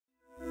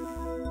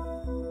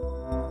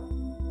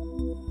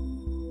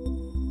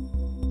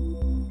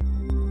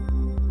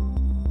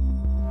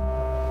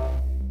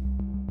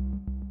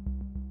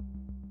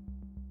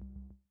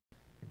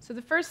So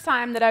the first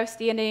time that I was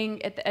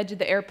standing at the edge of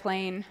the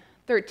airplane,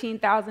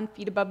 13,000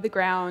 feet above the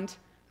ground,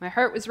 my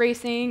heart was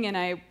racing and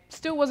I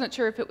still wasn't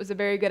sure if it was a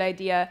very good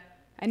idea.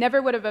 I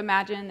never would have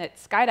imagined that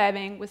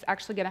skydiving was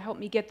actually going to help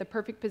me get the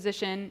perfect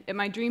position at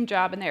my dream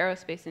job in the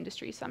aerospace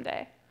industry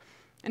someday.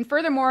 And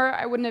furthermore,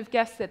 I wouldn't have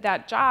guessed that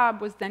that job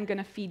was then going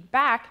to feed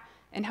back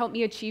and help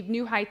me achieve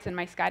new heights in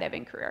my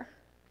skydiving career.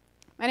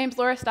 My name's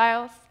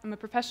Stiles. I'm a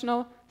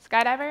professional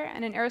skydiver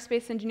and an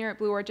aerospace engineer at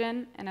Blue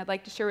Origin, and I'd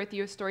like to share with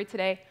you a story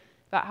today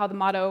about how the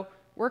motto,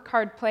 work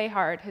hard, play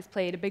hard, has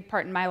played a big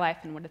part in my life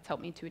and what it's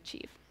helped me to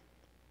achieve.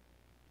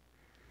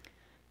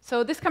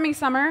 So this coming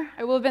summer,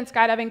 I will have been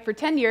skydiving for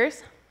 10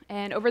 years,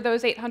 and over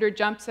those 800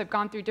 jumps, I've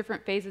gone through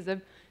different phases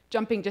of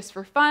jumping just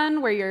for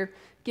fun, where you're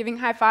giving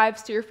high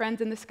fives to your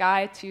friends in the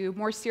sky, to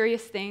more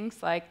serious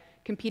things like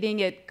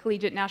competing at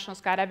collegiate national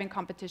skydiving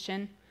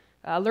competition,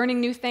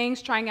 learning new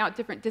things, trying out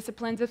different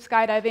disciplines of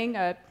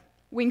skydiving,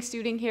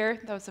 wingsuiting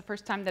here. That was the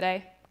first time that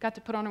I got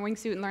to put on a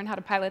wingsuit and learn how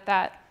to pilot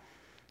that.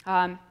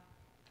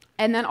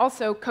 And then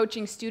also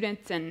coaching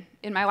students, and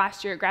in my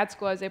last year at grad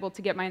school, I was able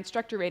to get my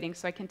instructor rating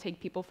so I can take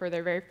people for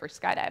their very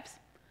first skydives.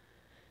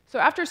 So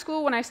after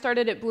school, when I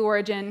started at Blue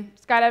Origin,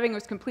 skydiving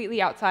was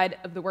completely outside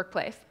of the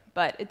workplace.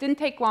 But it didn't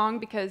take long,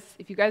 because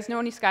if you guys know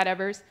any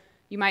skydivers,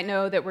 you might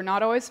know that we're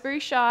not always very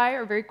shy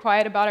or very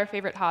quiet about our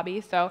favorite hobby.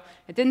 So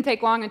it didn't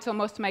take long until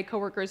most of my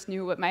coworkers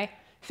knew what my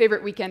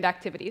favorite weekend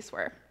activities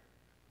were.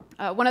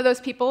 One of those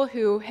people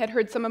who had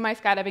heard some of my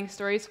skydiving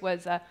stories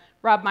was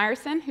Rob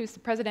Meyerson, who's the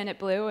president at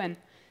Blue, and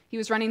he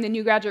was running the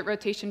new graduate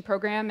rotation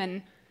program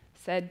and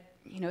said,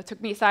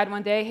 took me aside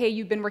one day, hey,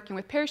 you've been working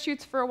with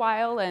parachutes for a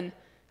while, and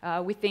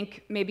we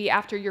think maybe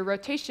after your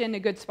rotation, a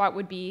good spot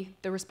would be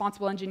the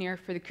responsible engineer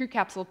for the crew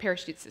capsule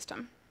parachute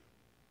system.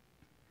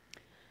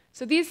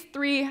 So these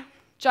three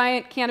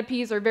giant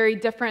canopies are very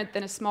different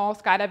than a small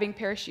skydiving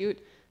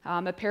parachute.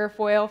 A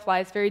parafoil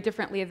flies very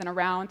differently than a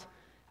round.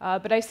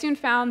 But I soon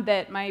found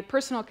that my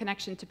personal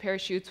connection to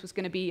parachutes was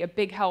going to be a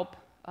big help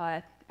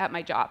at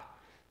my job.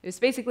 It was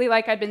basically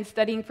like I'd been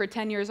studying for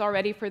 10 years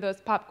already for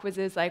those pop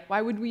quizzes, like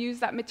why would we use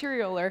that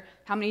material, or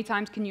how many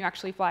times can you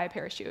actually fly a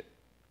parachute?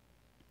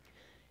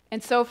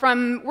 And so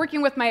from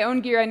working with my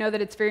own gear, I know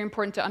that it's very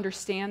important to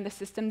understand the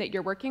system that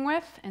you're working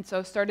with, and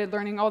so started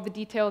learning all the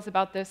details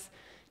about this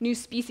new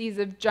species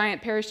of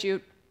giant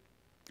parachute.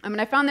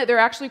 And I found that there are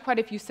actually quite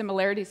a few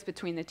similarities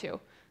between the two.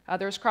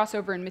 There's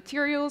crossover in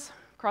materials,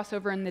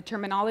 crossover in the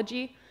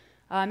terminology,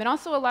 and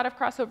also a lot of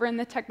crossover in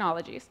the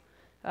technologies.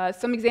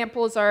 Some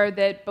examples are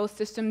that both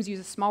systems use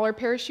a smaller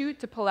parachute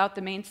to pull out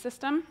the main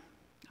system,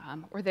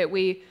 or that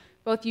we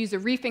both use a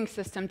reefing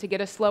system to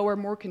get a slower,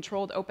 more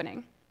controlled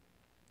opening.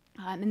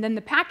 And then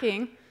the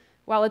packing,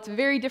 while it's a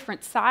very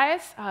different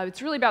size,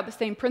 it's really about the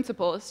same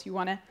principles. You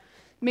want to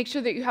make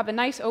sure that you have a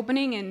nice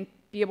opening and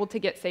be able to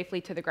get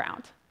safely to the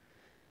ground.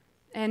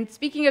 And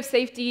speaking of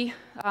safety,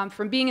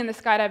 from being in the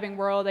skydiving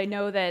world, I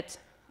know that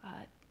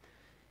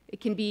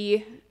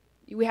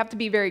we have to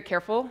be very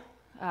careful.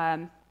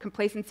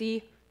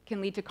 Complacency can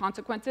lead to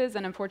consequences,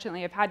 and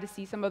unfortunately, I've had to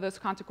see some of those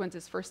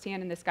consequences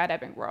firsthand in the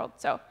skydiving world.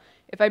 So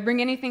if I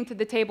bring anything to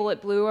the table at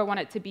Blue, I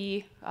want it to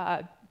be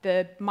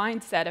the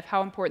mindset of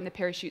how important the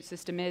parachute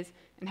system is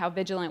and how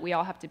vigilant we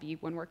all have to be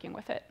when working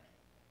with it.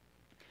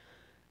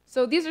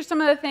 So these are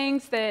some of the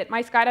things that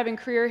my skydiving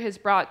career has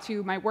brought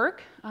to my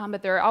work,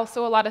 but there are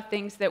also a lot of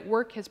things that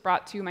work has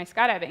brought to my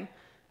skydiving.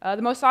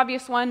 The most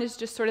obvious one is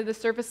just sort of the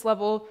surface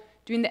level.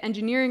 Doing the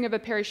engineering of a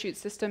parachute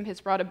system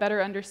has brought a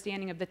better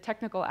understanding of the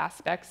technical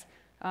aspects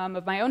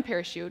of my own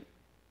parachute.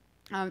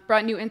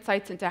 Brought new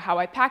insights into how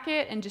I pack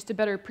it, and just a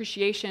better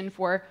appreciation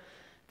for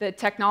the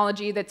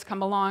technology that's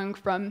come along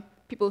from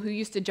people who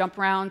used to jump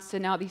rounds to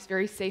now these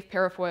very safe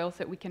parafoils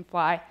that we can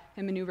fly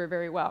and maneuver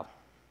very well.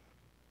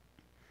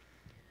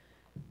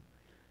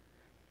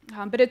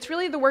 But it's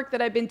really the work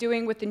that I've been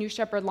doing with the New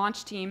Shepard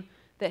launch team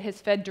that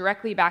has fed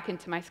directly back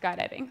into my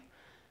skydiving.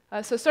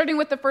 So starting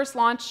with the first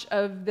launch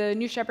of the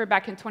New Shepard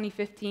back in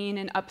 2015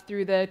 and up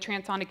through the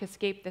transonic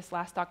escape this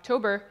last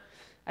October,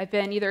 I've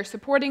been either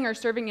supporting or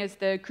serving as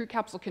the crew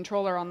capsule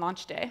controller on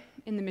launch day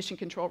in the mission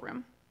control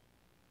room.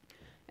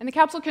 And the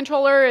capsule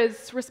controller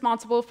is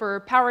responsible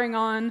for powering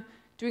on,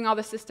 doing all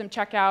the system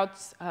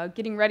checkouts,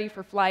 getting ready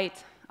for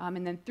flight,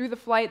 and then through the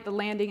flight, the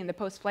landing, and the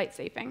post-flight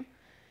safing.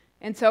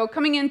 And so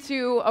coming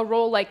into a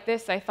role like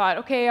this, I thought,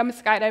 okay, I'm a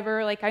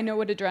skydiver, like I know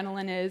what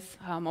adrenaline is,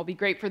 I'll be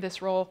great for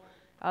this role.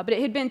 But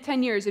it had been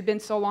 10 years, it had been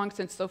so long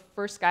since the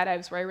first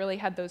skydives where I really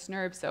had those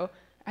nerves, so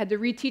I had to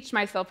reteach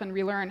myself and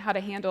relearn how to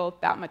handle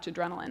that much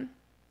adrenaline.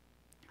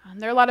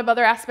 There are a lot of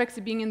other aspects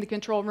of being in the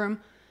control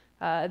room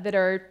that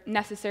are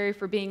necessary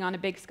for being on a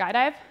big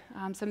skydive.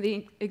 Some of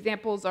the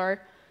examples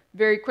are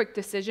very quick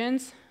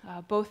decisions.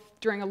 Both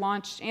during a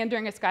launch and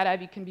during a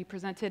skydive, you can be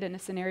presented in a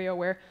scenario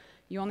where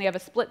you only have a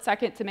split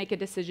second to make a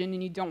decision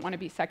and you don't want to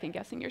be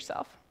second-guessing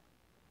yourself.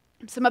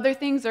 Some other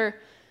things are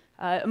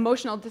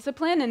emotional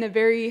discipline in a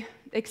very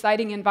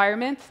exciting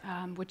environment,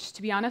 which,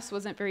 to be honest,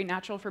 wasn't very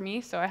natural for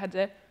me, so I had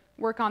to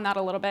work on that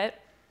a little bit.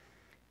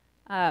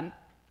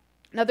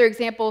 Another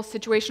example,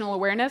 situational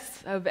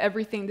awareness of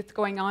everything that's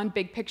going on,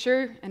 big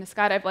picture. In a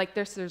skydive like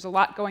this, there's a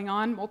lot going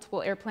on,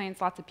 multiple airplanes,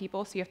 lots of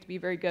people, so you have to be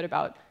very good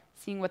about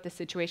seeing what the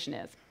situation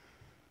is.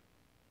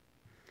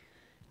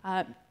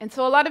 And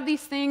so a lot of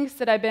these things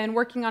that I've been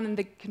working on in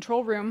the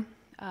control room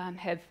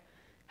have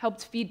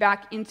helped feed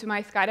back into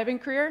my skydiving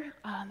career.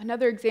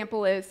 Another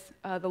example is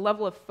the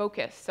level of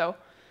focus. So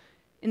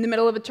in the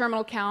middle of a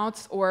terminal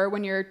count, or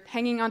when you're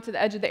hanging onto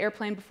the edge of the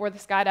airplane before the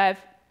skydive,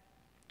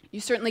 you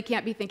certainly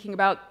can't be thinking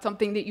about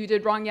something that you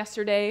did wrong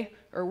yesterday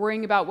or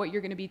worrying about what you're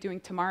going to be doing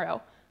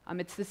tomorrow.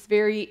 It's this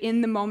very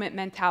in-the-moment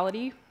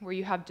mentality where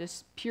you have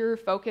just pure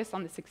focus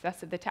on the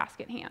success of the task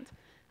at hand.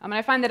 And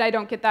I find that I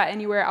don't get that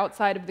anywhere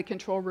outside of the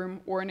control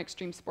room or an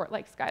extreme sport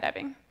like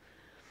skydiving.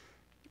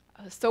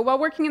 So while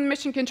working in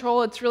mission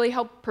control, it's really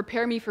helped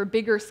prepare me for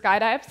bigger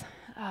skydives.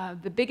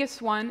 The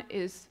biggest one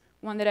is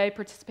one that I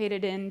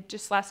participated in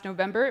just last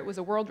November. It was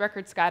a world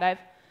record skydive.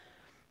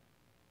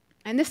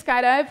 And this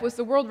skydive was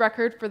the world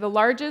record for the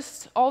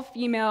largest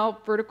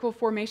all-female vertical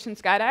formation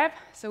skydive.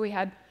 So we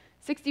had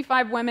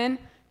 65 women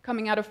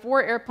coming out of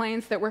 4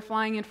 airplanes that were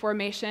flying in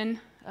formation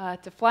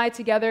to fly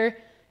together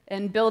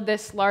and build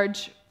this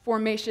large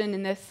formation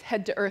in this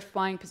head-to-earth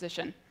flying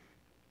position.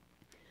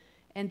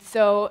 And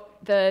so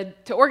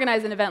to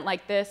organize an event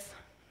like this,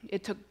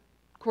 it took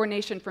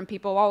coordination from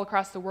people all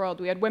across the world.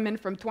 We had women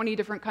from 20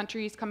 different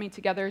countries coming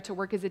together to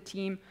work as a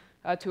team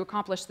to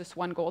accomplish this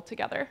one goal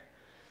together.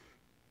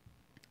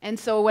 And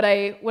so what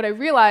I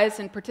realized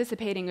in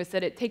participating is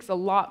that it takes a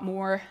lot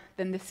more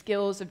than the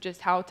skills of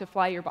just how to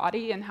fly your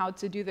body and how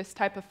to do this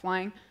type of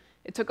flying.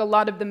 It took a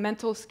lot of the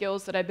mental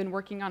skills that I've been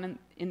working on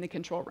in the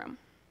control room.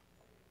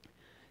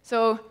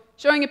 So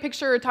showing a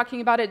picture or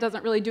talking about it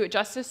doesn't really do it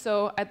justice,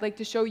 so I'd like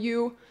to show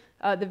you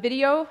the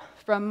video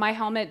from my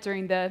helmet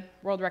during the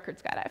world record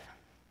skydive.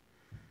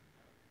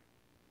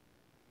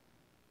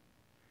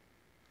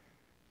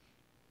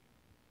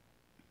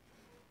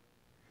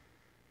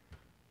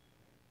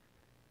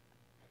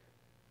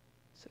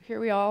 So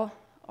here we all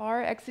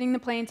are exiting the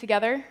plane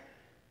together.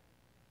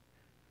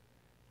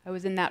 I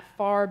was in that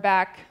far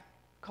back,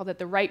 called it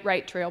the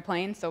right trail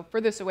plane, so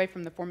furthest away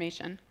from the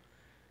formation.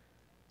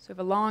 So we have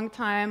a long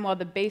time while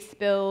the base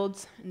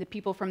builds and the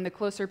people from the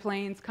closer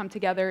planes come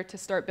together to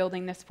start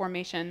building this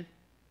formation.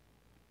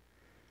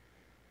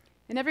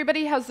 And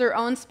everybody has their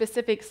own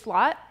specific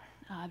slot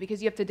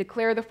because you have to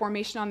declare the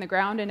formation on the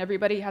ground and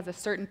everybody has a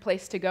certain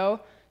place to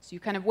go. So you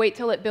kind of wait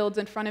till it builds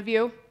in front of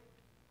you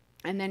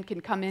and then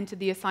can come into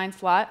the assigned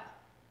slot.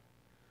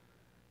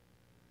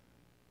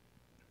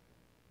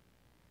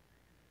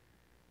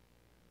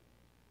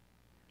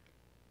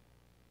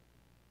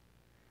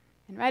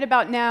 And right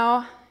about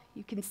now,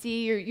 you can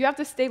see, you have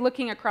to stay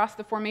looking across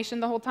the formation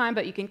the whole time,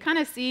 but you can kind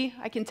of see,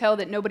 I can tell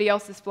that nobody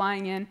else is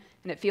flying in,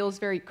 and it feels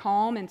very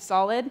calm and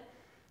solid.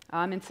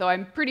 And so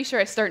I'm pretty sure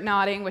I start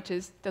nodding, which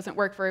doesn't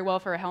work very well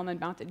for a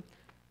helmet-mounted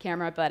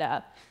camera, but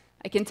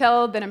I can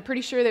tell that I'm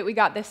pretty sure that we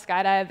got this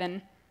skydive,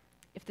 and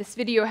if this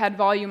video had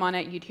volume on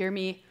it, you'd hear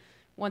me,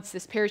 once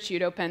this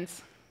parachute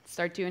opens,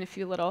 start doing a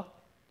few little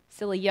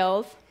silly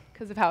yells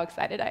because of how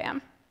excited I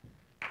am.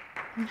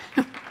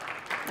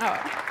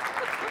 Oh.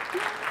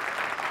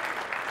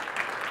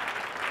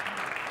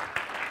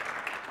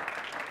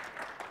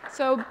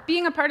 So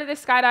being a part of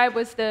this skydive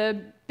was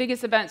the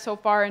biggest event so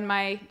far in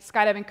my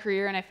skydiving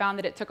career, and I found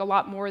that it took a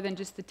lot more than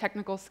just the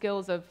technical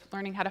skills of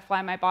learning how to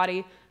fly my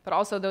body, but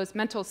also those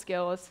mental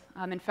skills,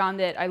 and found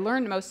that I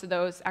learned most of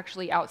those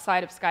actually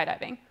outside of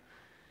skydiving.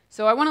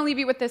 So I want to leave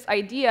you with this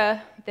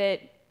idea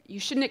that you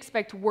shouldn't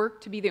expect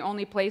work to be the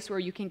only place where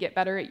you can get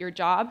better at your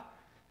job.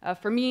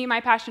 For me,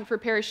 my passion for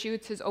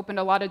parachutes has opened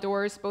a lot of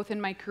doors, both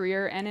in my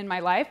career and in my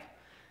life.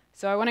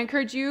 So I want to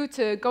encourage you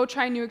to go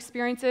try new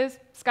experiences.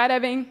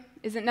 Skydiving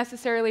isn't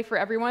necessarily for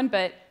everyone,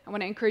 but I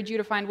want to encourage you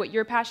to find what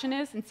your passion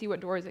is and see what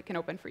doors it can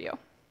open for you.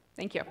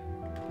 Thank you.